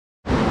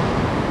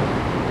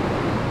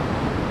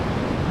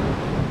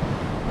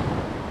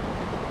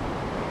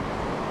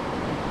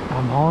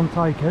on,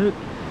 take it.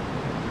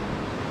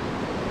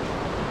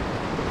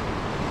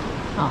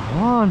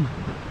 Come on.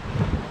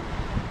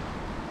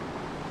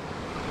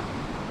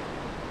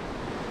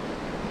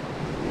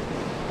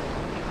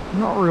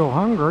 Not real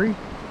hungry.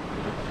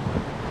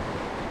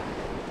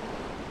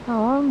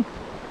 Come on.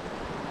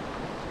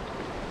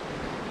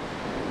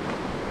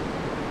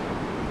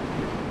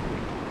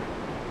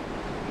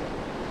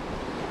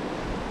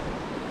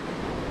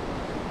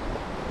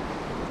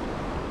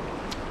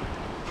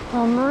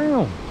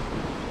 Unreal.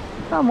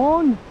 Come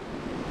on.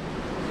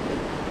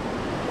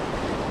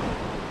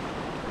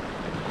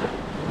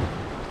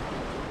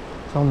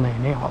 It's on there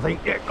now, I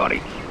think. Yeah, got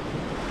it.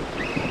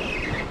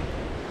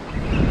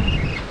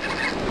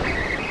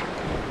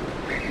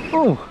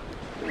 Oh,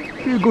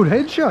 a few good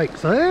head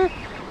shakes there.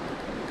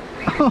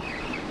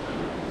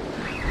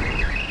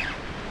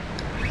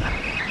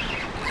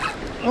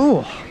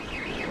 Oh,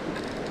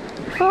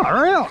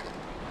 far out.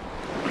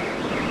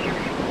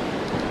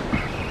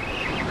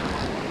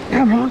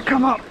 Come on,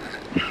 come up.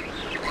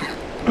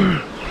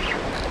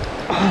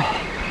 Oh,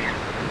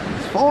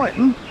 it's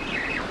fighting.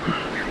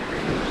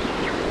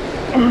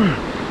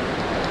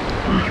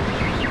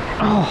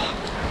 Oh,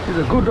 he's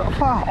a good,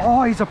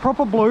 oh, he's a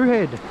proper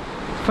bluehead.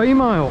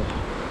 Female.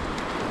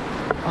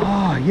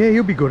 Oh, yeah,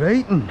 he'll be good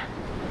eating.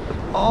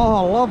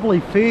 Oh, lovely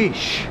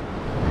fish.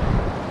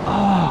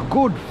 Oh,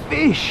 good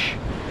fish.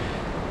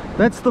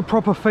 That's the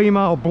proper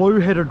female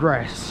blue-headed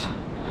wrasse.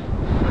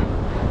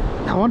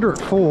 No wonder it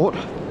fought.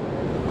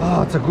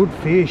 Oh, it's a good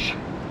fish.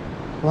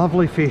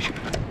 Lovely fish.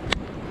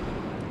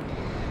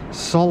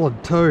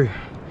 Solid too.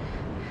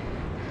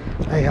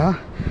 There you are.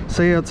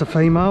 See how it's a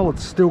female?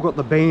 It's still got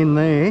the band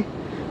there.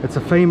 It's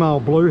a female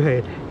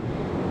bluehead.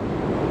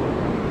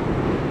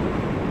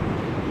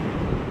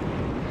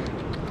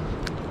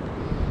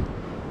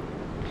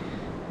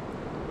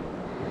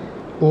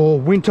 Or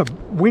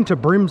winter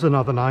brim's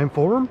another name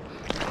for them.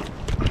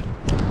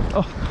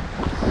 Oh,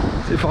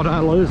 see if I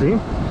don't lose him.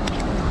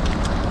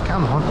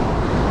 Come on.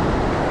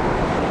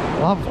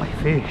 Lovely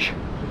fish.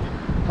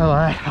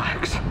 Hello,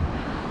 folks.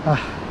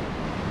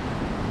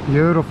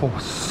 Beautiful,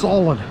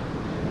 solid,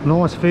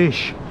 nice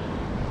fish.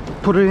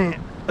 Put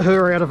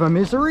her out of her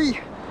misery.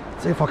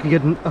 See if I can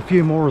get a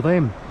few more of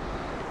them.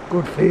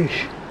 Good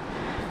fish.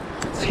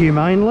 It's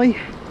humanely.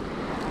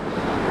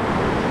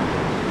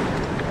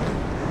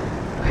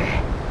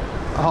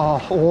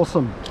 Oh,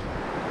 awesome.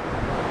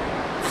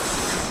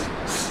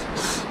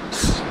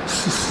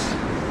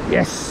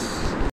 Yes.